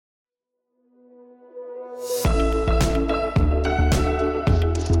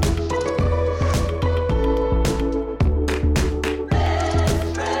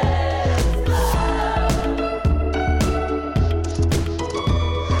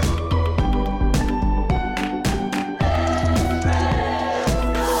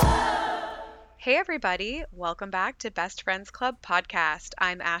everybody. Welcome back to Best Friends Club podcast.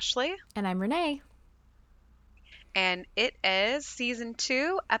 I'm Ashley, And I'm Renee. and it is season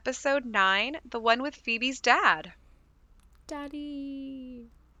 2, episode 9, the one with Phoebe's dad. Daddy.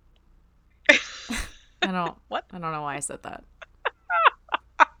 I don't What? I don't know why I said that.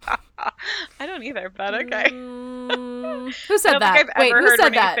 I don't either, but okay. Who I said don't think that? I've Wait, ever who heard said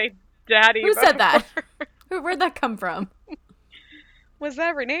Renee that? say daddy Who said before. that? Where'd that come from? Was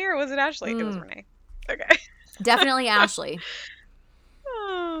that Renee or was it Ashley? It was Renee. Okay. Definitely Ashley.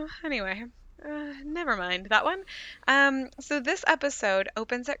 Oh, anyway, never mind that one. So this episode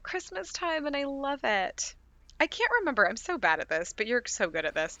opens at Christmas time, and I love it. I can't remember. I'm so bad at this, but you're so good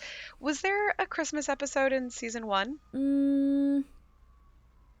at this. Was there a Christmas episode in season 1? Mm,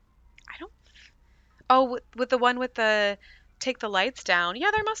 I don't. Oh, with the one with the take the lights down.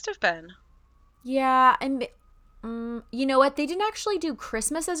 Yeah, there must have been. yeah, and you know what? They didn't actually do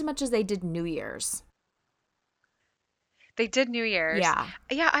Christmas as much as they did New Year's. They did New Year's. Yeah.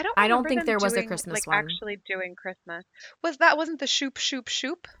 Yeah, I don't I don't remember think them there was a doing Christmas like one. actually doing Christmas. Wasn't the shoop shoop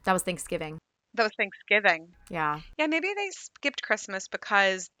shoop? That was Thanksgiving. That was Thanksgiving. Yeah. Yeah, maybe they skipped Christmas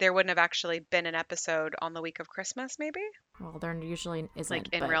because there wouldn't have actually been an episode on the week of Christmas, maybe? Well, there usually Like isn't,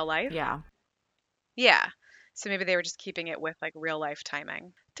 in but real life? yeah. Yeah. So maybe they were just keeping it with like real life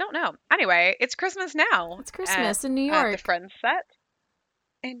timing. Don't know. Anyway, it's Christmas now It's at Christmas in New the York. Friends set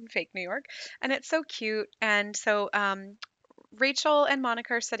in fake New York. And it's so cute. And so Rachel and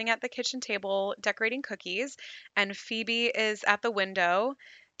Monica are sitting at the kitchen table decorating cookies, and Phoebe is at the window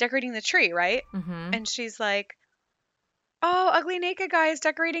decorating the tree, right? Mm-hmm. And she's like, "Oh, ugly naked guy is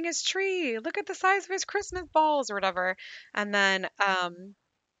decorating his tree. Look at the size of his Christmas balls or whatever." And then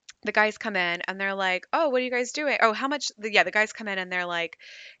the guys come in and they're like, "Oh, what are you guys doing? Oh, how much?" The guys come in and they're like,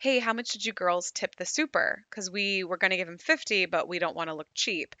 "Hey, how much did you girls tip the super? Because we were going to give him 50, but we don't want to look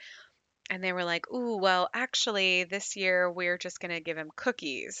cheap." And they were like, "Ooh, well, actually, this year we're just going to give him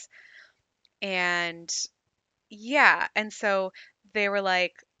cookies." And yeah, and so they were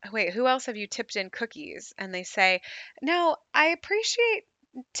like, "Wait, who else have you tipped in cookies?" And they say, "No, I appreciate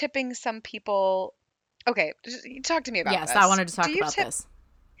tipping some people." Okay, talk to me about Yes, I this. wanted to talk about this.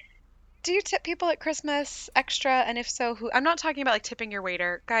 Do you tip people at Christmas extra? And if so, who? I'm not talking about like tipping your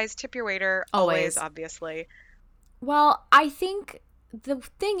waiter. Guys, tip your waiter always, Always. obviously. Well, I think the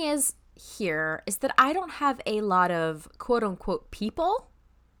thing is here is that I don't have a lot of quote unquote people.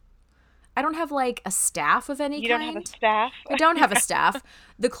 I don't have like a staff of any You kind. don't have a staff? I don't have a staff.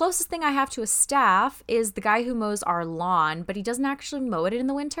 The closest thing I have to a staff is the guy who mows our lawn, but he doesn't actually mow it in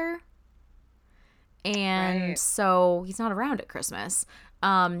the winter. And Right. so he's not around at Christmas.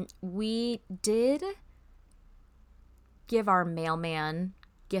 We did give our mailman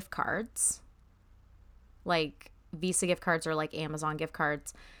gift cards, like Visa gift cards or like Amazon gift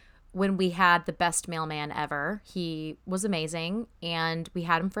cards. When we had the best mailman ever, he was amazing, and we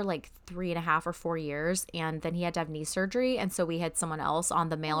had him for like 3.5 or 4 years, and then he had to have knee surgery, and so we had someone else on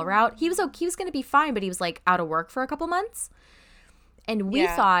the mail route. He was okay, he was going to be fine, but he was like out of work for a couple months, and we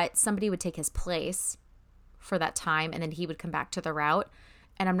Yeah. thought somebody would take his place for that time, and then he would come back to the route.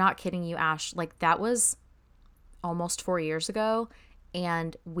 And I'm not kidding you, Ash, like that was almost 4 years ago,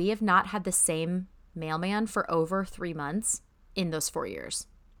 and we have not had the same mailman for over 3 months in those 4 years.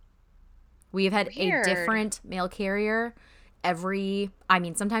 We have had a Weird. different mail carrier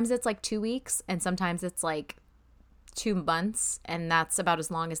sometimes it's like 2 weeks, and sometimes it's like 2 months, and that's about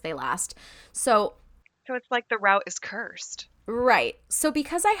as long as they last. So, So it's like the route is cursed. right. So,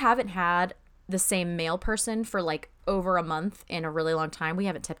 because I haven't had the same mail person for like over a month in a really long time, we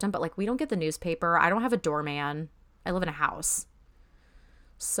haven't tipped him, but like we don't get the newspaper. I don't have a doorman. I live in a house.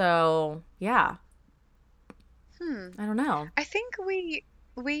 So, yeah, I don't know. I think we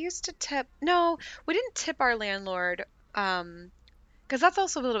used to tip. No, we didn't tip our landlord. Because that's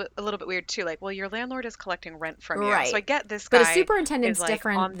also a little bit weird too. Like, well, your landlord is collecting rent from you, so I Right. get this But a guy is superintendent's like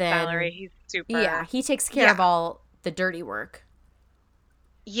different on salary. than, He's yeah, super. he takes care Yeah, of all the dirty work.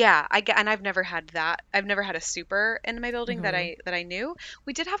 yeah. I get, and I've never had that. I've never had a super in my building that Mm-hmm. I knew.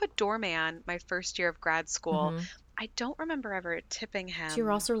 We did have a doorman my first year of grad school. Mm-hmm. I don't remember ever tipping So you're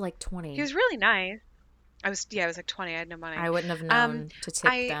him. also like He 20. was really nice. I was like 20. I had no money. I wouldn't have Um, known to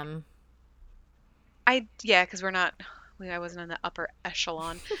tip I them. yeah, because I wasn't in the upper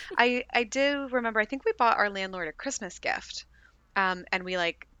echelon. I do remember. I think we bought our landlord a Christmas gift, and we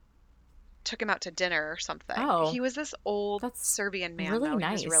like took him out to dinner or something. Oh, He was this old that's Serbian man really though.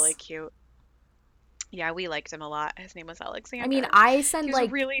 He was really nice. cute. Yeah, we liked him a lot. His name was I mean, Alexander. I He send was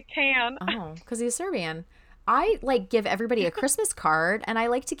like, really tan. oh, because he's Serbian. I like give everybody a Christmas card, and I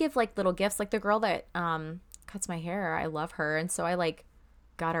like to give like little gifts. Like the girl that cuts my hair, I love her, and so I like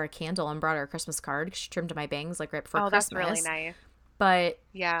got her a candle and brought her a Christmas card. She trimmed my bangs like right before Oh, that's really Christmas. nice. But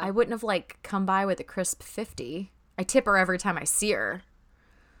Yeah. I wouldn't have like come by with a crisp 50. I tip her every time I see her.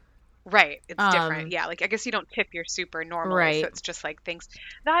 Right. It's different. Um, Yeah. Like I guess you don't tip your super normally, so right. it's just like things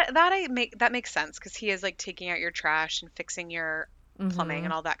that makes sense because he is like taking out your trash and fixing your plumbing Mm-hmm.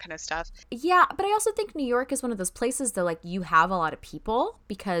 and all that kind of stuff. Yeah, but I also think New York is one of those places that like you have a lot of people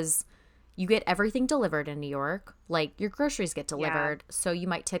because you get everything delivered in New York. Like your groceries get Yeah. delivered, so you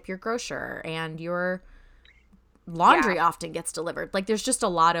might tip your grocer and your Yeah. laundry often gets delivered. Like there's just a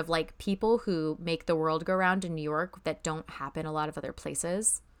lot of like people who make the world go round in New York that don't happen a lot of other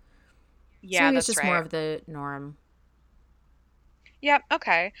places. So Yeah, maybe it's that's just more right. of the norm. Yep,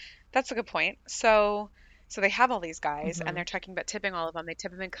 okay. That's a good point. So they have all these guys and Mm-hmm. they're talking about tipping all of them. They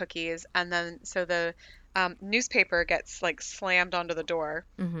tip them in cookies and then so the newspaper gets like slammed onto the door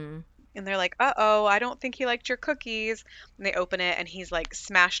Mm-hmm. and they're like, "Uh-oh, I don't think he liked your cookies." And they open it and he's like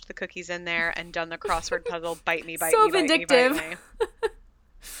smashed the cookies in there and done the crossword puzzle, bite me, bite So me, bite me, bite vindictive. me.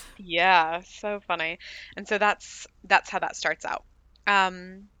 Yeah, so funny. And so that's how that starts out.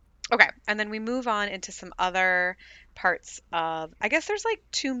 Um, okay, and then we move on into some other parts of, I guess there's like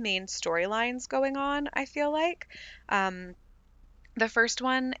two main storylines going on, I feel like. Um, the first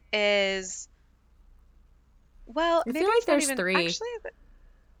one is, well, I feel maybe like it's not there's even three. actually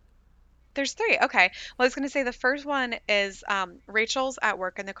there's three. Okay. Well, I was going to say the first one is Rachel's at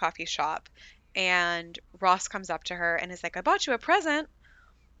work in the coffee shop and Ross comes up to her and is like, "I bought you a present."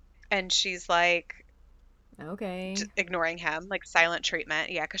 And she's like, Okay. ignoring him, like silent treatment.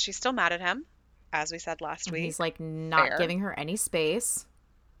 Yeah, because she's still mad at him, as we said last And he's week. like not Fair. giving her any space.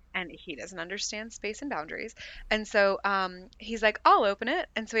 And he doesn't understand space and boundaries. And so he's like, "I'll open it."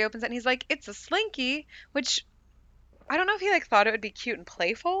 And so he opens it and he's like, "It's a Slinky," which I don't know if he like thought it would be cute and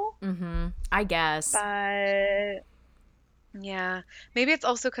playful, Mm-hmm. I guess. but yeah, maybe it's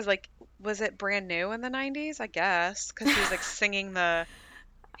also because like was it brand new in the 90s? I guess because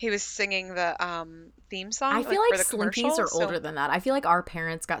he was singing the theme I song feel like like for the Slinkies commercial. are So older than that. I feel like our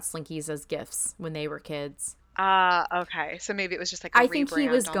parents got Slinkies as gifts when they were kids. okay. So maybe it was just like a I think he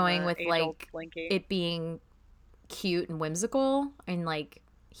rebrand was on going the with age-old like Slinky. it being cute and whimsical and like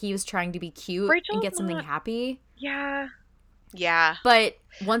he was trying to be cute and Rachel's get something not, happy. yeah, yeah. But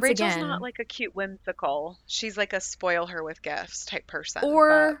once Rachel's not again, like a cute whimsical. She's like a spoil her with gifts type person, but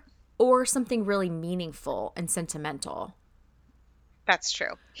or or something really meaningful and sentimental. that's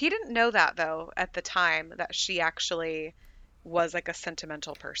true. He didn't know that though at the time that she actually was like a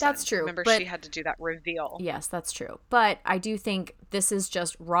sentimental That's person. true. Remember, she But had to do that reveal. yes, that's true. But I do think this is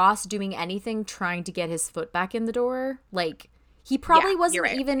just Ross doing anything trying to get his foot back in the door. Like, he Yeah, probably you're wasn't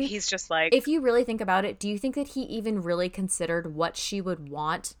right. even, He's just like, if you really think about it, do you think that he even really considered what she would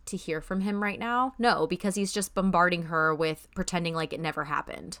want to hear from him right now? No, because he's just bombarding her with pretending like it never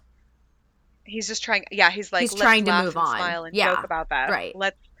happened. he's just trying, yeah, he's like, He's let's trying to laugh move and on. smile and joke Yeah, about that. right.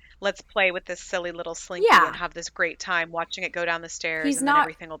 Let's play with this silly little Slinky and Yeah. have this great time watching it go down the stairs He's and then not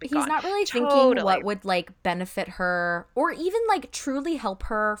everything will be he's gone. not really thinking Totally. what would like benefit her or even like truly help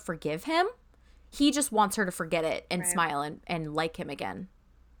her forgive him. He just wants her to forget it and Right. smile and like him again.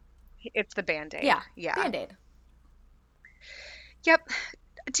 It's the Band-Aid. Yeah, Yeah. band-aid. Yep.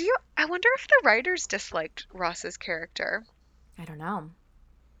 I wonder if the writers disliked Ross's character. I don't know.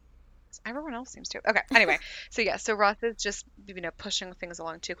 Everyone else seems to. Okay. Anyway, so yeah, so Ross is just, pushing things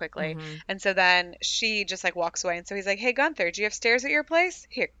along too quickly. Mm-hmm. And so then she just like walks away. And so he's like, "Hey, Gunther, do you have stairs at your place?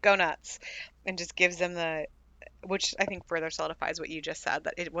 Here, go nuts." And just gives him which I think further solidifies what you just said,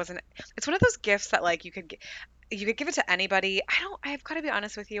 that it wasn't, it's one of those gifts that like you could give it to anybody. I've got to be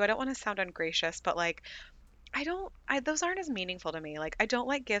honest with you. I don't want to sound ungracious, but like, those aren't as meaningful to me. Like, I don't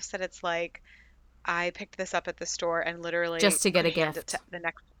like gifts that it's like, I picked this up at the store and literally Just to get could a hand it to gift.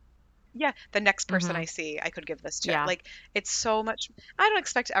 the next person Mm-hmm. I see, I could give this to. Yeah. Like, it's so much. I don't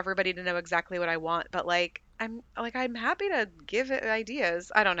expect everybody to know exactly what I want, but like, I'm happy to give it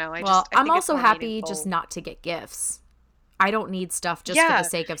ideas. I don't know. Well, I I'm think it's also more happy just meaningful. not to get gifts. I don't need stuff just for the Yeah.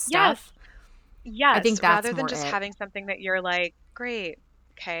 sake of Yes. stuff. I Yes. think that's Rather than more just it. having something that you're like, great,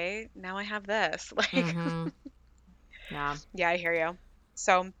 okay, now I have this. Like, Mm-hmm. Yeah. yeah, I hear you.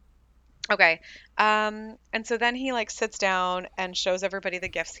 So, okay. And so then he like sits down and shows everybody the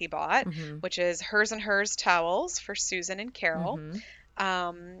gifts he bought, Mm-hmm. which is hers and hers towels for Susan and Carol,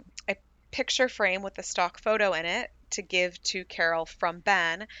 Mm-hmm. a picture frame with a stock photo in it to give to Carol from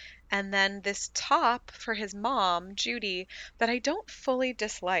Ben, and then this top for his mom, Judy, that I don't fully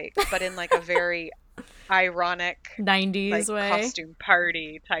dislike, but in like a very ironic, 90s like way. costume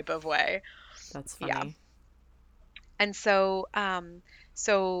party type of way. That's Yeah. funny. And so,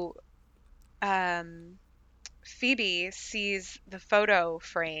 so, um, Phoebe sees the photo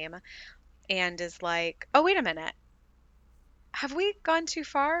frame and is like, "Oh, wait a minute. Have we gone too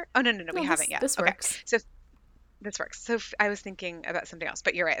far?" Oh, no, no, no, we No, haven't this yet. this Okay. works. So this works. So I was thinking about something else,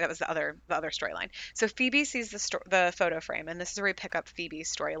 but you're right. That was the other storyline. So Phoebe sees the photo frame, and this is where we pick up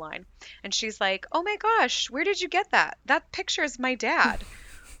Phoebe's storyline. And she's like, "Oh my gosh, where did you get that? That picture is my dad."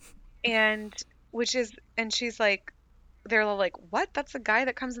 And and she's like, they're all like, "What? That's the guy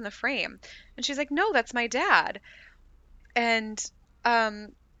that comes in the frame." And she's like, "No, that's my dad." And um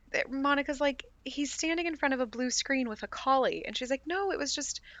Monica's like, "He's standing in front of a blue screen with a collie." And she's like, "No, it was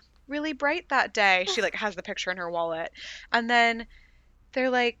just really bright that day." She like has the picture in her wallet. And then they're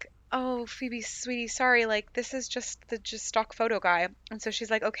like, "Oh, Phoebe, sweetie, sorry, like this is just the just stock photo guy." And so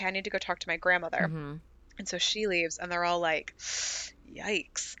she's like, "Okay, I need to go talk to my grandmother." Mm-hmm. And so she leaves and they're all like,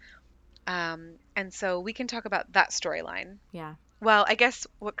 "Yikes." And so we can talk about that storyline. Yeah. Well, I guess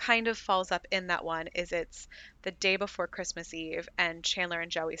what kind of falls up in that one is it's the day before Christmas Eve, and Chandler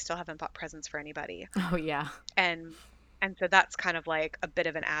and Joey still haven't bought presents for anybody. Oh yeah. And and so that's kind of like a bit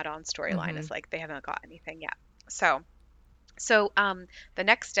of an add-on storyline. Mm-hmm. Is like they haven't got anything yet. So the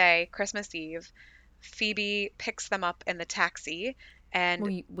next day, Christmas Eve, Phoebe picks them up in the taxi and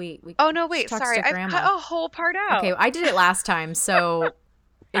We oh no, she wait, talks sorry. to I've cut grandma. a whole part Okay, out. I did it last time, so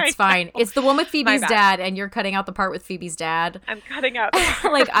I it's fine. know. It's the one with My Phoebe's bad. dad, and you're cutting out the part with Phoebe's dad. I'm cutting out the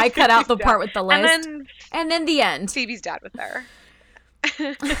part Like with I cut out Phoebe's the dad. part with the And list, then and then the end. Phoebe's dad was there.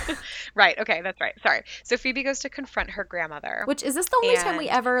 Right. Okay, that's right. Sorry. So Phoebe goes to confront her grandmother, Which is this the only time we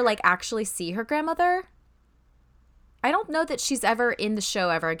and ever like actually see her grandmother? I don't know that she's ever in the show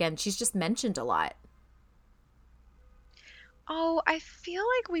ever again. She's just mentioned a lot. oh, I feel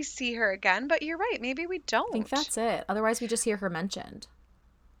like we see her again, but you're right. Maybe we I think don't. that's it. Otherwise, we just hear her mentioned.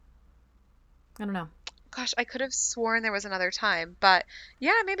 I don't know. Gosh, I could have sworn there was another time, but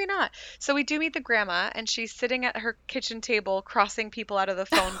yeah, maybe not. So we do meet the grandma, and she's sitting at her kitchen table crossing people out of the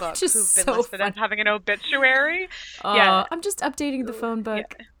phone Which book is who've been so listed as funny. having an obituary. Yeah. I'm just updating the Ooh, phone yeah.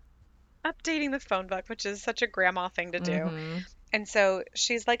 book. Updating the phone book, which is such a grandma thing to do. Mm-hmm. And so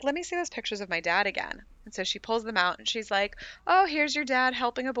she's like, "Let me see those pictures of my dad again." And so she pulls them out and she's like, "Oh, here's your dad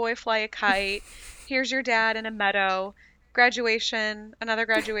helping a boy fly a kite. Here's your dad in a meadow. Graduation, Another another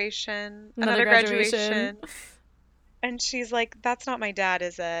graduation. graduation." And she's like, "That's not my dad,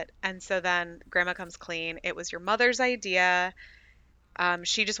 is it?" And so then Grandma comes clean. "It was your mother's idea.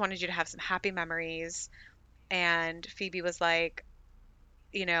 She just wanted you to have some happy memories." And Phoebe was like,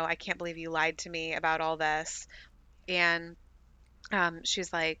 "I can't believe you lied to me about all this." And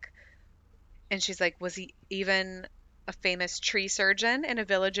she's like, "Was he even a famous tree surgeon in a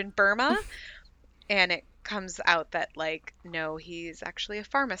village in Burma?" And it comes out that, like, no, he's actually a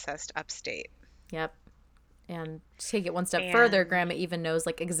pharmacist upstate. Yep. And to take it one step further, And Grandma even knows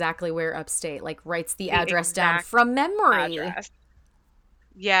like exactly where upstate, like writes the the address down exact from memory. address.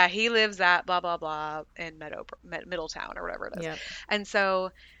 Yeah, he lives at blah blah blah in Middletown or whatever it is. Yep. And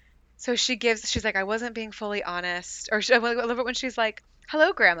so she's like, "I wasn't being fully honest." I love it when she's like,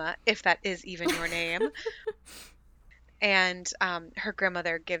 "Hello, Grandma, if that is even your name." And her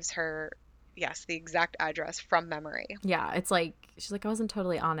grandmother gives her, yes, the exact address from memory. Yeah, it's like she's like, I wasn't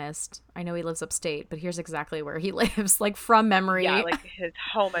totally honest. I know he lives upstate, but here's exactly where he lives, like from Yeah, memory. like his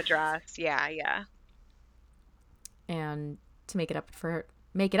home address. Yeah, yeah. And to make it up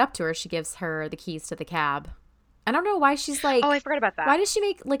to her, she gives her the keys to the cab. I don't know why she's Oh, I like, forgot about why that. does she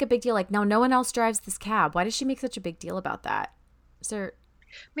make like a big deal? Like, no one else drives this cab. Why does she make such a big deal about that? Is there?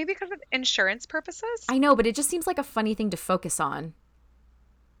 Maybe because of insurance purposes? I know, but it just seems like a funny thing to focus on.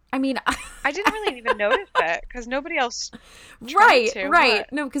 I mean, I didn't really even notice it because nobody else tried right, to. right.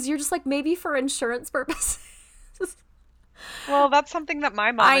 What? No, because you're just like maybe for insurance purposes. Well, that's something that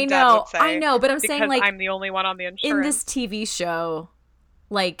my mom and dad would I say know, but I'm saying because like I'm the only one on the in this insurance. TV show,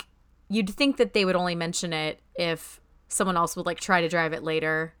 like you'd think that they would only mention it if someone else would like try to drive it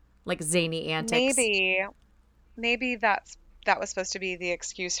later, like zany antics. Maybe, maybe that was supposed to be the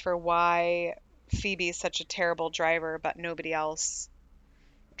excuse for why Phoebe's such a terrible driver, but nobody else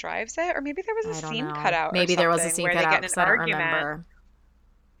drives it. Or maybe there was a I don't scene cut know. out or Maybe there was a something scene where cut they get out in an because I don't argument. remember.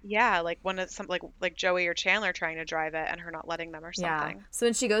 Yeah, like one of some like Joey or Chandler trying to drive it and her not letting them or Yeah. something. So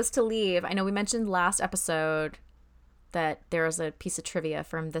when she goes to leave, I know we mentioned last episode that there was a piece of trivia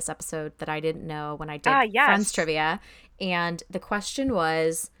from this episode that I didn't know when I did Ah, Friends yes. trivia. And the question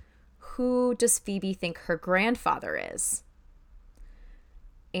was, who does Phoebe think her grandfather is?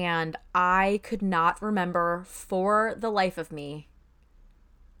 And I could not remember for the life of me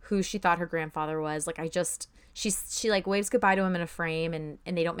who she thought her grandfather was. Like I just she like waves goodbye to him in a frame and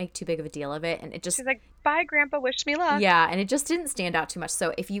they don't make too big of a deal of it and it just She's like, "Bye, Grandpa. Wish me luck." yeah, and it just didn't stand out too much.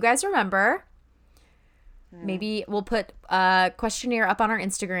 So if you guys remember, Mm. Maybe we'll put a questionnaire up on our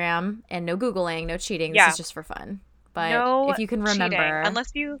Instagram, and no Googling, no cheating. This is Yeah, just for fun. But no if you can cheating remember,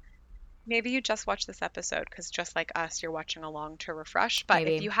 unless you maybe you just watched this episode because just like us, you're watching along to refresh. But if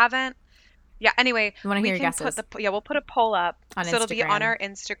maybe you haven't, yeah, anyway, we want to we hear your can put guesses yeah, we'll put a poll up. on So it'll be on Instagram. our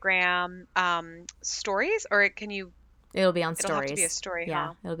Instagram stories, or can you, It'll be on it'll have to be a stories. story, Yeah,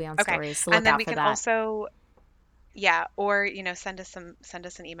 huh? it'll be on Okay. stories. So And look then out we for can that. also, yeah, or send us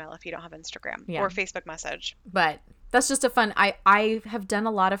an email if you don't have Instagram Yeah. or Facebook message. But that's just a fun. I have done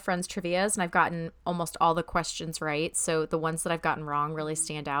a lot of friends trivias, and I've gotten almost all the questions right. So the ones that I've gotten wrong really Mhm.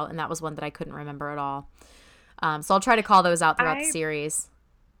 stand out, and that was one that I couldn't remember at all. So I'll try to call those out throughout the I series.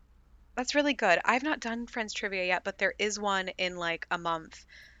 That's really good. I've not done Friends trivia yet, but there is one in like a month.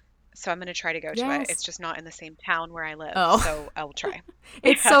 So I'm going to try to go to it. Yes. It's just not in the same town where I live, Oh, so I'll try.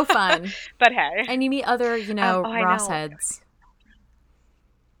 it's Yeah. so fun. But hey. And you meet other, Oh, I Ross know. heads.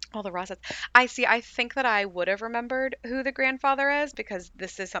 All the Rosses. I see. I think that I would have remembered who the grandfather is because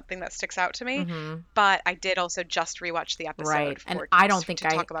this is something that sticks out to me. Hmm. But I did also just rewatch the episode Right. And I don't think to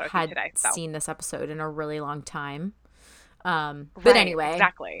I talk about it with you had today. So, seen this episode in a really long time. But right, anyway,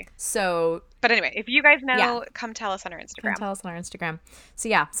 exactly. so But anyway, if you guys yeah, know, come tell us on our come Instagram. tell us on our Instagram. So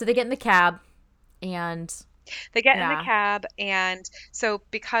yeah, so they get in the cab and They get in the yeah, cab, and so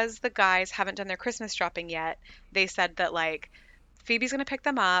because the guys haven't done their Christmas shopping yet, they said that like Phoebe's going to pick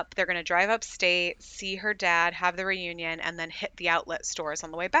them up. They're going to drive upstate, see her dad, have the reunion, and then hit the outlet stores on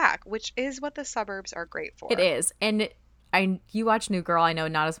the way back, which is what the suburbs are great it for. is. And you watch New Girl, I know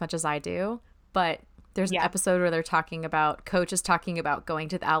not as much as I do, but there's an Yeah. episode where they're talking about Coach is talking about going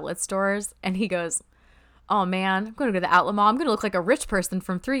to the outlet stores and he goes, "Oh man, I'm going to go to the outlet mall. I'm going to look like a rich person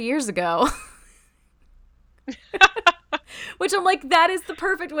from 3 years ago." Which I'm like, that is the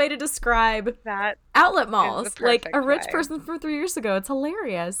perfect way to describe That outlet is the malls. Like a perfect rich way. person from 3 years ago. It's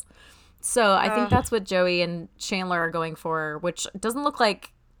hilarious. So I think Ugh, that's what Joey and Chandler are going for, which doesn't look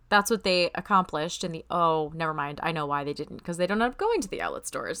like that's what they accomplished in the. Oh, never mind. I know why they didn't, because they don't end up going to the outlet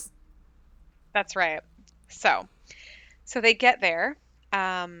stores. that's right. So, so they get there.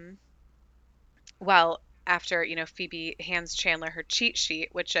 Um, well, after, Phoebe hands Chandler her cheat sheet,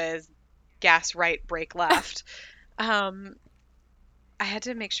 which is gas right, brake left. Um, I had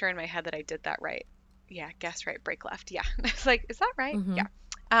to make sure in my head that I did that right. Yeah, gas right, brake left. Yeah. I was like, is that right? Mm-hmm. Yeah.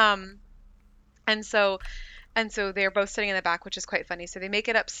 Um, and so they're both sitting in the back, which is quite funny. So they make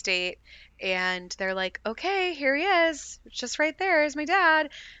it upstate and they're like, okay, here he is. Just right there is my dad.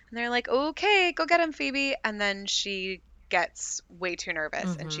 And they're like, okay, go get him, Phoebe. And then she gets way too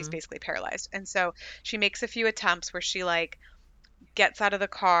nervous and she's Mm-hmm. basically paralyzed. And so she makes a few attempts where she like gets out of the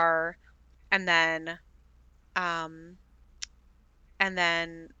car and then um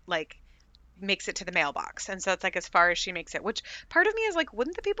like makes it to the mailbox. And so it's like as far as she makes it, which part of me is like,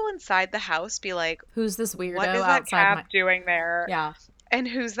 wouldn't the people inside the house be like, Who's this what weirdo is that outside cab my? doing there? Yeah. And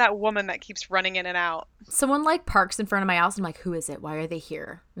who's that woman that keeps running in and out? Someone like parks in front of my house. I'm like, who is it? Why are they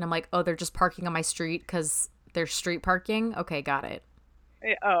here? And I'm like, oh, they're just parking on my street because they're street parking. Okay, got it.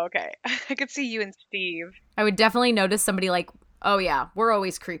 Oh, okay. I could see you and Steve I would definitely notice somebody like, oh yeah, we're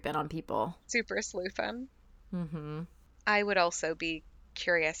always creeping on people. super sleuthing. Mm-hmm. I would also be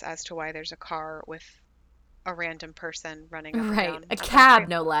curious as to why there's a car with a random person running up and Right. down A Empire cab, State.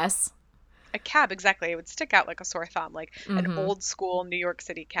 no less. A cab, exactly. It would stick out like a sore thumb, like an Mm-hmm. old school New York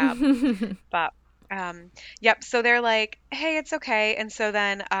City cab. But yep, so they're like, "Hey, it's okay." And so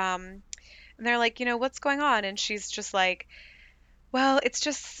then and they're like, "What's going on?" And she's just like, "Well, it's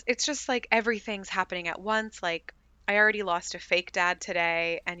just like everything's happening at once. Like I already lost a fake dad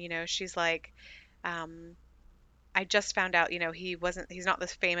today." And she's like, um I just found out, he's not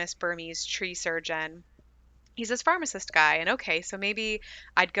this famous Burmese tree surgeon. He's this pharmacist guy. And okay, so maybe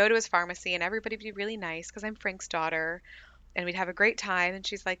I'd go to his pharmacy and everybody'd be really nice because I'm Frank's daughter and we'd have a great time. And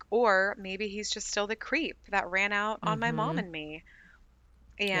she's like, or maybe he's just still the creep that ran out on my mom Mm-hmm. and me.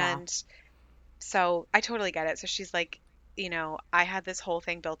 Yeah. And so I totally get it. So she's like, I had this whole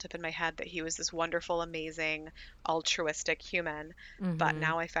thing built up in my head that he was this wonderful, amazing, altruistic human. But Mm-hmm.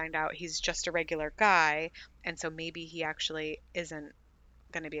 now I find out he's just a regular guy. And so maybe he actually isn't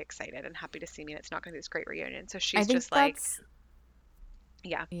going to be excited and happy to see me. And it's not going to be this great reunion. So I she's think just like, that's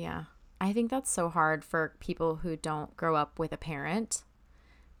yeah, yeah. I think that's so hard for people who don't grow up with a parent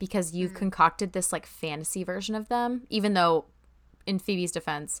because you've mm, concocted this like fantasy version of them, even though in Phoebe's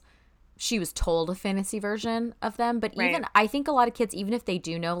defense, she was told a fantasy version of them. But right. even I think a lot of kids, even if they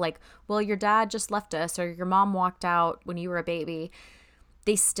do know, like, well, your dad just left us or your mom walked out when you were a baby,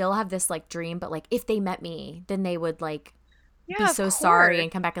 they still have this like dream. But like, if they met me, then they would like be Yeah, of so sorry course.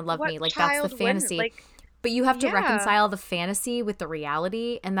 and come back and love What me. Like, that's the child wouldn't? fantasy. Like, But you have to yeah. reconcile the fantasy with the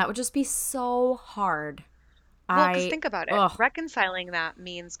reality, and that would just be so hard. Well, because I think about it. ugh, Reconciling that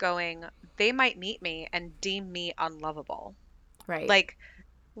means going, they might meet me and deem me unlovable. right. Like,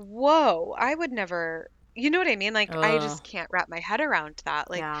 whoa, I would never, you know what I mean? Like, I Ugh, just can't wrap my head around that.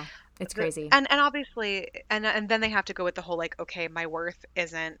 Like, yeah. It's the, crazy. and obviously, and then they have to go with the whole, like, okay, my worth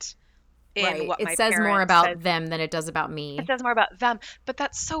isn't in Right. what It my says more parents said. about them than it does about It me. says more about them. But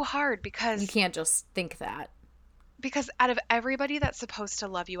that's so hard You can't just think that. because out of everybody that's supposed to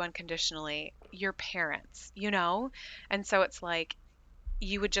love you unconditionally, your parents, you know? And so it's like,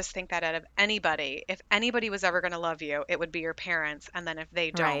 you would just think that out of anybody, if anybody was ever going to love you, it would be your parents. And then if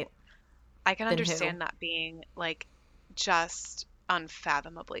they Right. don't, I can Then who? understand that being like just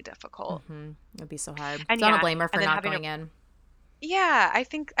unfathomably difficult. Mm-hmm. It'd be so hard. And So I don't yeah, blame her and for then not having to, going in. yeah, I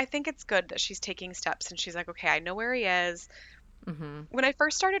think it's good that she's taking steps and she's like, okay, I know where he is. Mm-hmm. When I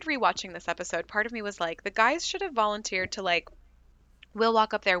first started rewatching this episode, part of me was like, the guys should have volunteered to like, we'll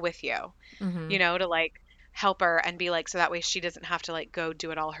walk up there with you, Mm-hmm. to like help her and be like, so that way she doesn't have to like go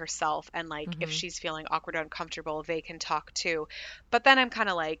do it all herself. And like, if Mm-hmm. she's feeling awkward or uncomfortable, they can talk too. But then I'm kind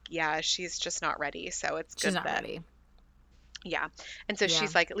of like, yeah, she's just not ready. So it's She's good not that, ready. yeah. And so Yeah.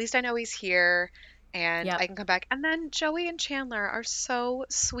 she's like, at least I know he's here and Yep. I can come back. And then Joey and Chandler are so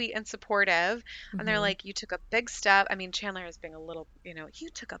sweet and supportive. And they're Mm-hmm. like, you took a big step. I mean, Chandler is being a little, you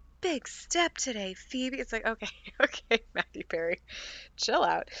took a big step today, Phoebe. It's like, okay, okay, Matthew Perry, chill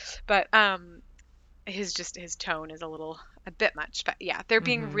out. But his tone is a bit much, but yeah, they're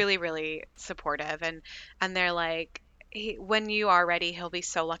being Mm-hmm. really really supportive, and they're like, when you are ready, he'll be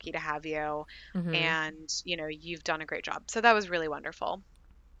so lucky to have you, Mm-hmm. and you've done a great job. So that was really wonderful.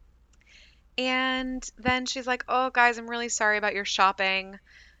 And then she's like, oh guys, I'm really sorry about your shopping.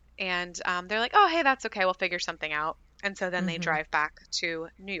 And they're like, oh hey, that's okay, we'll figure something out. And so then they Mm-hmm. drive back to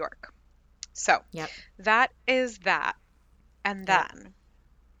New York. So Yep. that is that. And Yep. then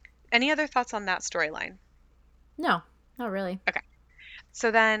any other thoughts on that storyline? No, not really. Okay.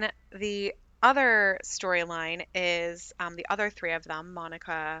 So then the other storyline is the other three of them,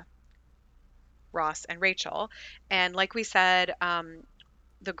 Monica, Ross, and Rachel. And like we said,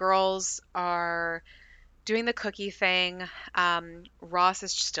 the girls are doing the cookie thing. Ross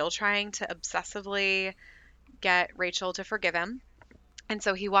is still trying to obsessively get Rachel to forgive him. And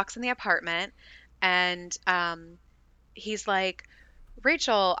so he walks in the apartment and he's like,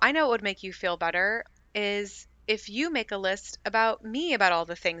 Rachel, I know what would make you feel better is if you make a list about me about all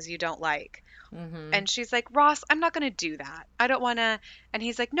the things you don't like. Mm-hmm. And she's like, Ross, I'm not going to do that. I don't want to. And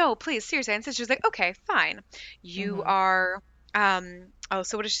he's like, no, please, seriously. And so she's like, okay, fine. You Mm-hmm. are, oh,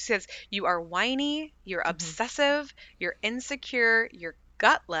 so what does she says? You are whiny, you're Mm-hmm. obsessive, you're insecure, you're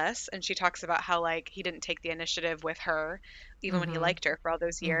gutless. And she talks about how, like, he didn't take the initiative with her, even when he Mm-hmm. liked her for all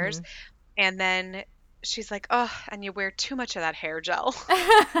those Mm-hmm. years. And then she's like, oh, and you wear too much of that hair gel.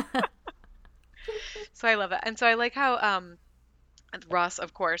 So I love it. And so I like how, Ross,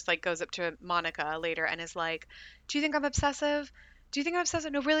 of course, like goes up to Monica later and is like, "Do you think I'm obsessive? Do you think I'm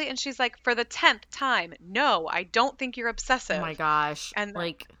obsessive? No, really?" And she's like, "For the 10th time, no, I don't think you're Oh my obsessive." gosh. And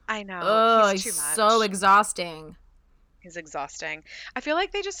Like, I know, oh, he's he's too so much. exhausting. He's exhausting. I feel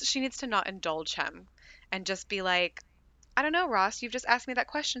like she needs to not indulge him and just be like, "I don't know, Ross, you've just asked me that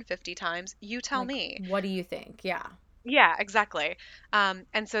question 50 times. You tell Like, me." what do you think? Yeah. Yeah, exactly.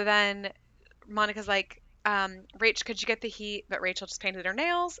 And so then Monica's like, Rach, could you get the heat? But Rachel just painted her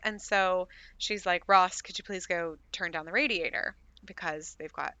nails. And so she's like, Ross, could you please go turn down the radiator? Because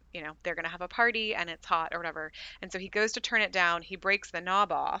they've got, they're going to have a party and it's hot or whatever. And so he goes to turn it down. He breaks the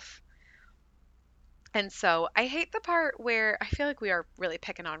knob off. And so I hate the part where I feel like we are really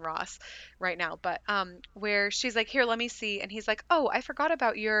picking on Ross right now, but where she's like, "Here, let me see." And he's like, "Oh, I forgot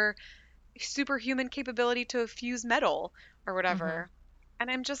about your superhuman capability to fuse metal or Mm-hmm. whatever." And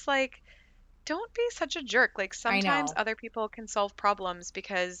I'm just like, don't be such a jerk. Like I sometimes know. other people can solve problems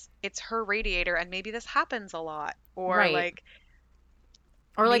because it's her radiator and maybe this happens a lot. Or Right. like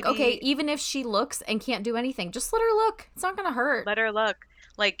Or like, okay, maybe even if she looks and can't do anything, just let her look. It's not gonna hurt. let her look.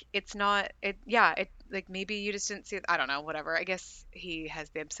 Like it's not it yeah, it like maybe you just didn't see it. I don't know, whatever. I guess he has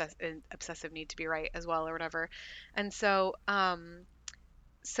the obsessive need to be right as well or whatever. And so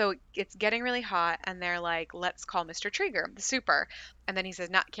it's getting really hot and they're like, let's call Mr. Trigger, the super. And then he says,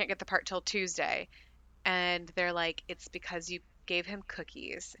 not can't get the part till Tuesday. And they're like, it's because you gave him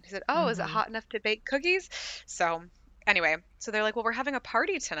cookies. And he said, oh, is it Mm-hmm. hot enough to bake cookies? So anyway, so they're like, well, we're having a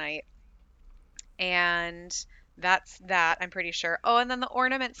party tonight. And that's that, I'm pretty sure. Oh, and then the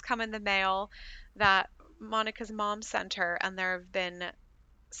ornaments come in the mail that Monica's mom sent her, and they've been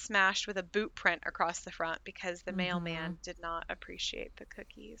smashed with a boot print across the front because the Mm-hmm. mailman did not appreciate the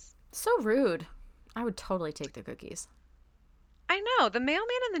cookies. So rude. I would totally take the cookies. I know, the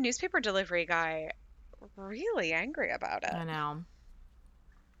mailman and the newspaper delivery guy, really angry about I it. know.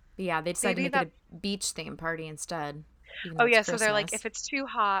 But yeah, they decided to Maybe make it that. a beach theme party instead, even Oh though it's yeah, so they're like, Christmas. if it's too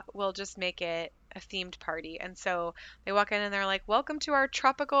hot, we'll just make it a themed party. And so they walk in and they're like, welcome to our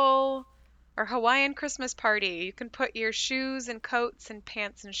tropical or Hawaiian Christmas party. You can put your shoes and coats and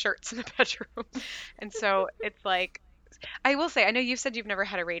pants and shirts in the bedroom. And so it's like, I will say, I know you said you've never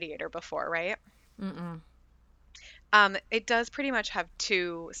had a radiator before, right? Mm-mm. It does pretty much have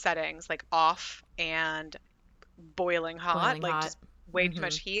two settings, like off and boiling hot, Boiling like hot. just way too Mm-hmm.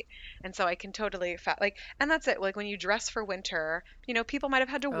 much heat. And so I can totally like, and that's it. Like when you dress for winter, people might have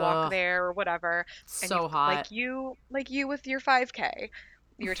had to walk Ugh, there or whatever, and you've so hot. like you with your 5K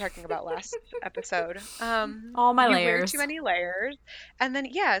you were talking about last episode. All my You wear too layers. many layers, and then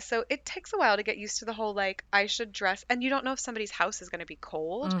yeah, so it takes a while to get used to the whole like I should dress, and you don't know if somebody's house is going to be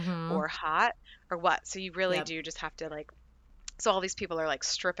cold Mm-hmm. or hot or what. So you really Yep. do just have to like so all these people are like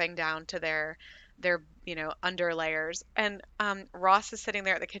stripping down to their under layers, and Ross is sitting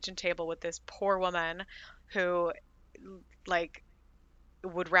there at the kitchen table with this poor woman who like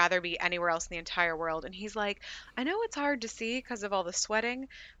would rather be anywhere else in the entire world, and he's like, I know it's hard to see because of all the sweating,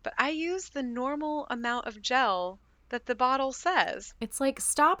 but I use the normal amount of gel that the bottle says. It's like,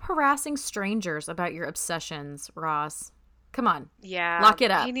 stop harassing strangers about your obsessions, Ross. Come on. Yeah, Lock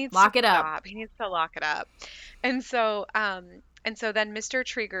it he up. needs to Lock it up. stop. He needs to lock it up. And so then Mr.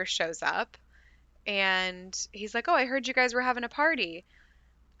 Trigger shows up and he's like, "Oh, I heard you guys were having a party.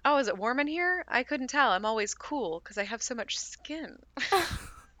 Oh, is it warm in here? I couldn't tell. I'm always cool because I have so much skin."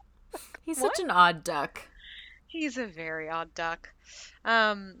 He's What? such an odd duck. He's a very odd duck.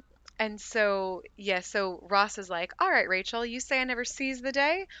 Um, and so, yeah, so Ross is like, "All right, Rachel, you say I never seize the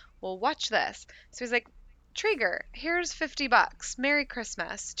day? Well, watch this." So he's like, "Trigger, here's $50. Merry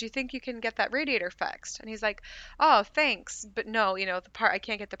Christmas. Do you think you can get that radiator fixed?" And he's like, "Oh, thanks, but no, the part I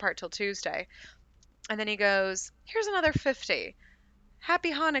can't get the part till Tuesday." And then he goes, "Here's another 50.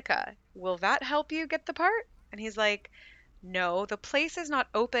 Happy Hanukkah. Will that help you get the part?" And he's like, "No, the place is not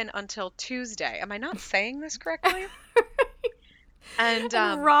open until Tuesday. Am I not saying this correctly?" And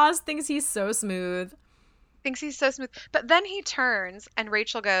And Ross thinks he's so smooth. thinks he's so smooth. But then he turns and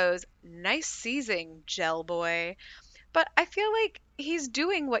Rachel goes, "Nice seizing, gel boy." But I feel like he's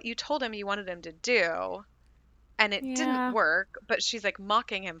doing what you told him you wanted him to do. And it didn't Yeah. work, but she's like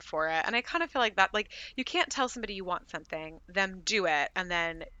mocking him for it. And I kind of feel like that, like, you can't tell somebody you want something, them do it, and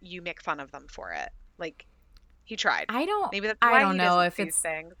then you make fun of them for it. Like, he tried. I don't Maybe that's I why don't he know doesn't if seize it's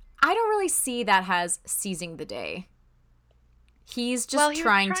things. I don't really see that as seizing the day. He's Well, just he was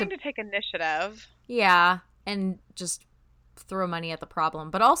trying trying to, to take initiative. yeah, and just throw money at the problem.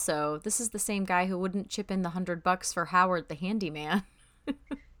 But also, this is the same guy who wouldn't chip in the $100 for Howard the handyman.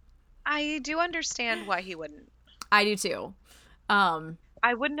 I do understand why he wouldn't. I do too. Um,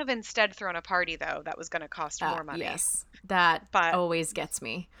 I wouldn't have instead thrown a party, though. That was going to cost more money. yes, that But always gets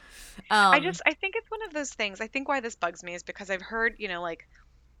me. I think it's one of those things. I think why this bugs me is because I've heard, like,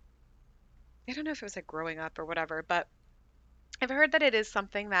 I don't know if it was like growing up or whatever, but I've heard that it is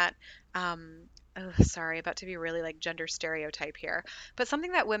something that, oh, sorry, about to be really like gender stereotype here, but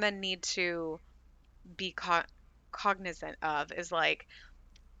something that women need to be cognizant of is like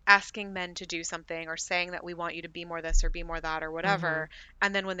asking men to do something or saying that we want you to be more this or be more that or Mm-hmm. whatever.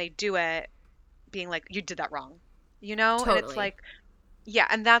 And then when they do it, being like, you did that wrong, And it's Totally. like, yeah,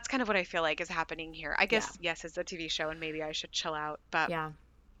 and that's kind of what I feel like is happening here. I Yeah. guess, yes, it's a TV show and maybe I should chill out, but Yeah.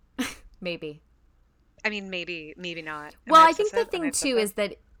 Maybe. I mean, maybe not. Am Well, I I think the obsessive? Am I thing too obsessive? is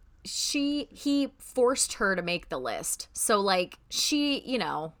that he forced her to make the list. So like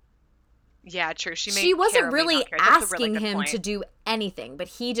Yeah, true. She she may care wasn't or may really not care. That's a really asking good him to point. do anything, but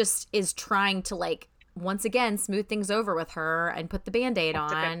he just is trying to like once again smooth things over with her and put the band-aid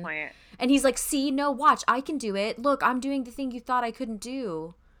That's a good on. point. And he's like, "See, no, watch, I can do it. Look, I'm doing the thing you thought I couldn't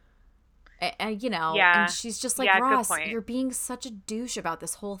do." And Yeah. she's just like, Yeah, good "Ross, point. you're being such a douche about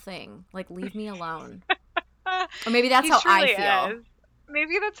this whole thing. Like, leave me alone." Uh, Or maybe that's he how I truly feel. is.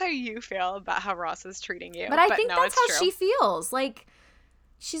 Maybe that's how you feel about how Ross is treating But you. I But think no, that's it's how true. she feels. Like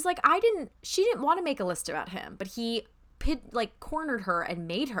she's like, she didn't want to make a list about him, but he like cornered her and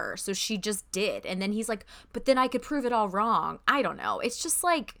made her, so she just did. And then he's like, "But then I could prove it all wrong." I don't know. It's just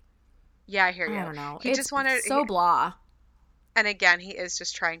like, Yeah, I hear I you. don't know. He It's just wanted, so blah. and again, he is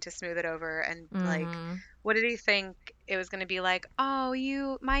just trying to smooth it over. And like, Mhm. what did he think it was going to be like? Oh,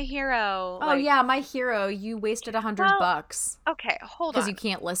 you, my hero. Oh Like, yeah, my hero, you wasted a hundred well, bucks okay, hold because on. you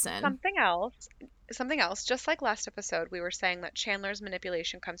can't listen. Something else. Something else. Just like last episode, we were saying that Chandler's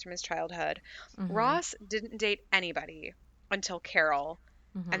manipulation comes from his childhood. Mhm. Ross didn't date anybody until Carol.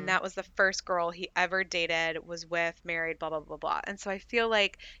 And Mm-hmm. that was the first girl he ever dated, was with, married, blah blah blah blah. And so I feel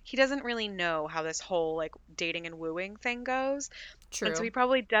like he doesn't really know how this whole like dating and wooing thing goes. And so he True.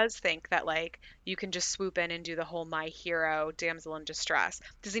 probably does think that like you can just swoop in and do the whole my hero damsel in distress.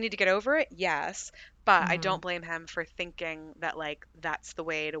 Does he need to get over it? Yes. But I Mm-hmm. don't blame him for thinking that like that's the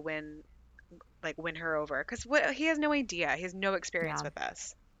way to win her over, because what he has no idea. He has no experience Yeah, with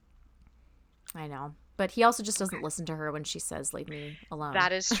this. I know. But he also just doesn't Okay. listen to her when she says, "Leave me alone."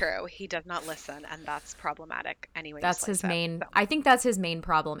 That is true. He does not listen, and that's problematic any way you That's slice his it. main, So, I think that's his main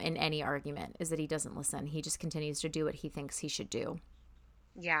problem in any argument is that he doesn't listen. He just continues to do what he thinks he should do.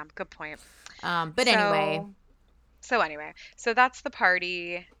 yeah, good point. But anyway, So, so that's the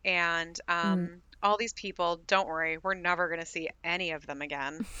party, and mm, all these people, don't worry, we're never going to see any of them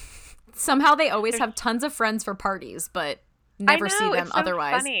again. somehow they always There's, have tons of friends for parties, but I never see know, them it's so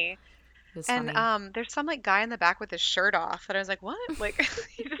otherwise. funny. It was And funny. there's some like guy in the back with his shirt off that I was like, "What?" Like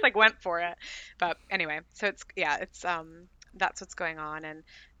he just like went for it. But anyway, so it's yeah, it's that's what's going on, and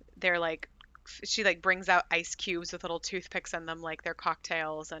they're like she like brings out ice cubes with little toothpicks in them like they're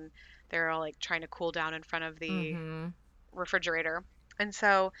cocktails, and they're all like trying to cool down in front of the Mm-hmm. refrigerator. And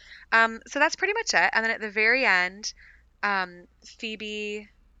so that's pretty much it. And then at the very end, Phoebe,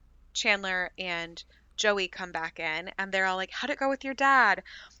 Chandler, and Joey come back in, and they're all like, "How'd it go with your dad?"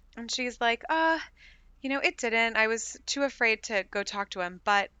 And she's like, it didn't. I was too afraid to go talk to him,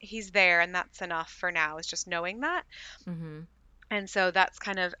 but he's there, and that's enough for now, is just knowing that." Mm-hmm. And so that's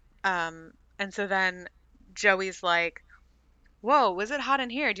kind of, and so then Joey's like, "Whoa, was it hot in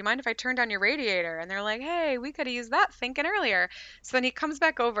here? Do you mind if I turn down your radiator?" And they're like, "Hey, we could have used that thinking earlier." So then he comes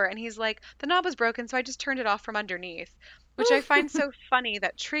back over and he's like, "The knob was broken, so I just turned it off from underneath," which I find so funny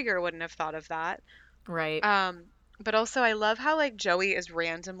that Trigger wouldn't have thought of that. Right. Um, but also I love how like Joey is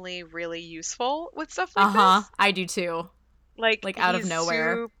randomly really useful with stuff like Uh-huh. this. I do too. Like Like out of he's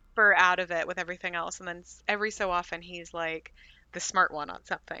nowhere. super out of it with everything else, and then every so often he's like the smart one on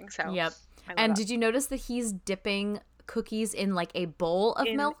something. So Yep. I love And that. did you notice that he's dipping cookies in like a bowl of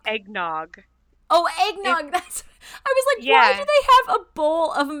In milk? eggnog. Oh, It eggnog. That's I was like, why do Yeah, they have a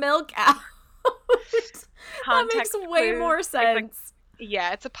bowl of milk out? That makes context way clues. more sense.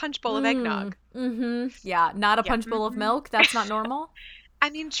 It's a punch bowl of Mm. eggnog. Mm-hmm. Yeah, not a Yeah. punch bowl of milk. That's not normal. I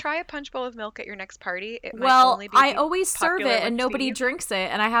mean, try a punch bowl of milk at your next party. It might Well, only I be always serve popular it and with nobody Steve. drinks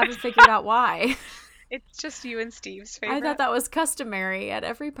it, and I haven't figured out why. It's just you and Steve's I thought favorite. that was customary at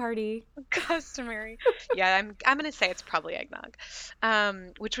every party. Customary. Yeah, I'm gonna say it's probably eggnog,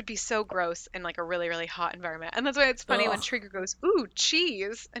 which would be so gross in like a really really hot environment. And that's why it's funny when Ugh. Trigger goes, "Ooh,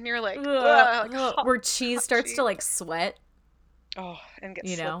 cheese," and you're like, Ugh. "Ugh, like Ugh. hot Where cheese hot starts to cheese." like sweat, Oh, and get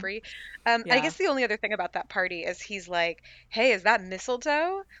you know? slippery. I Yeah. guess the only other thing about that party is he's like, "Hey, is that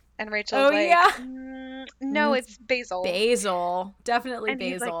mistletoe?" And Rachel's Oh, like, yeah. "No, Mm, it's basil." basil. Definitely And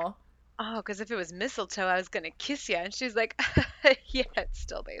he's like, basil. "Oh, because if it was mistletoe, I was gonna kiss you." And she's like, "Yeah, it's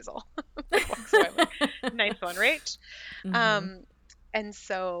still basil." Like walks away. I'm like, "Nice one, Rach." Mm-hmm. Um, and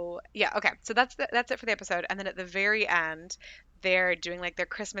so yeah, okay. So that's it for the episode. And then at the very end, they're doing like their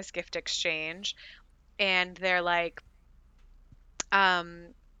Christmas gift exchange, and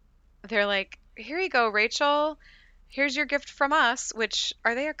um, they're like, "Here you go, Rachel. Here's your gift from us." Which,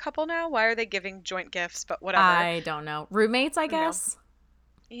 are they a couple now? Why are they giving joint gifts? But whatever. I don't know. Roommates, I No. guess?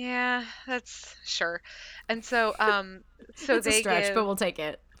 Yeah, that's sure. And so so It's a they stretch, but give we'll take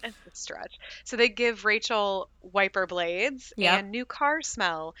it. it's a stretch. So they give Rachel wiper blades Yep. and new car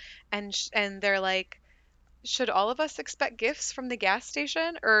smell, and they're like, "Should all of us expect gifts from the gas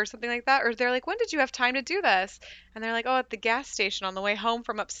station or something like that?" Or they're like, "When did you have time to do this?" And they're like, "Oh, at the gas station on the way home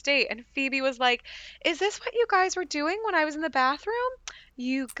from upstate." And Phoebe was like, "Is this what you guys were doing when I was in the bathroom?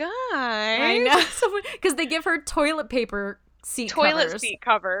 You I guys, know. Because they give her toilet paper seat toilet covers seat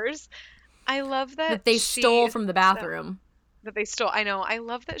covers." I love that that they stole from the bathroom. bathroom. they still, I know, I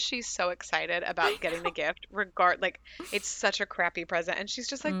love that she's so excited I about getting the gift, like it's such a crappy present, and she's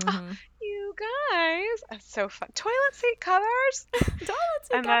just like, know. "Oh, Mm-hmm. you guys." That's so fun. Toilet seat covers. Toilet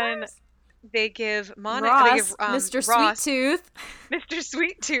seat And then covers. they give Ross, Mr. Sweet Ross, Tooth, Mr.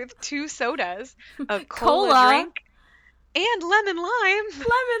 Sweet Tooth, two sodas, a cola cola, drink, and lemon lime.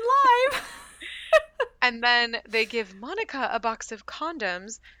 lemon lime. And then they give Monica a box of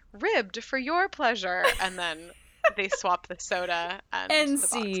condoms, ribbed for your pleasure. And then they swap the soda and End the box.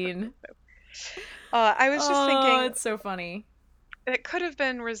 scene. I was just Oh, thinking it's so funny. it could have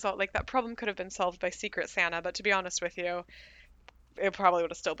been resolved, like that problem could have been solved by Secret Santa, but to be honest with you, it probably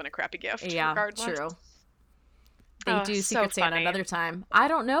would have still been a crappy gift Yeah, regardless. true. They Oh, do so Secret Santa funny. another time. I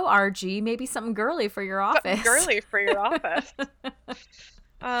don't know, RG. Maybe something girly for your Something office. girly for your office.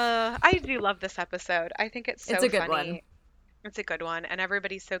 I do love this episode. I think it's It's so a good one. funny. It's a good one, and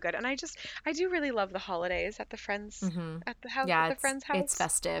everybody's so good. And I do really love the holidays Mm-hmm. at the house, at Yeah, the friend's it's house.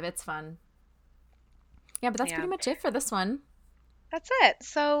 festive. It's fun. Yeah, but that's Yeah, pretty much it for this one. that's it.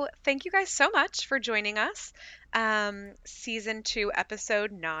 So thank you guys so much for joining us. Season 2,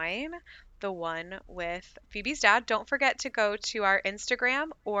 episode 9, the one with Phoebe's dad. Don't forget to go to our Instagram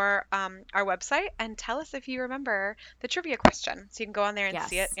or our website and tell us if you remember the trivia question. So you can go on there and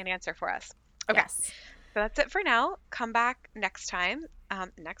see it Yes. and answer for us. Okay, Yes. so that's it for now. Come back next time,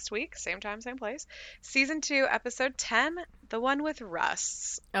 next week, same time, same place. Season 2, episode 10, the one with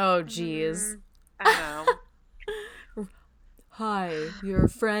Russ. Oh, geez. Mm, I know. Hi, your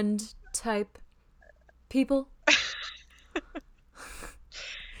friend type people.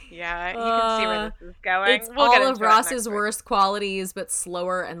 Yeah, you can see where Uh, this is it's going. We'll get all of into it next Ross's week. worst qualities, but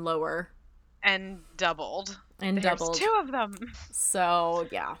slower and lower And doubled. and There's doubled. 2 of them. So,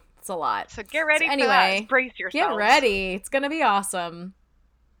 yeah, it's a lot. So get So, ready for that. anyway, Brace get yourselves. ready. It's going to be awesome.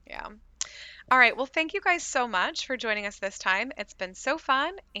 Yeah. All right. Well, thank you guys so much for joining us this time. It's been so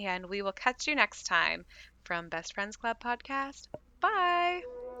fun, and we will catch you next time from Best Friends Club podcast. Bye.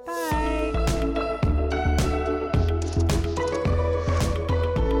 Bye.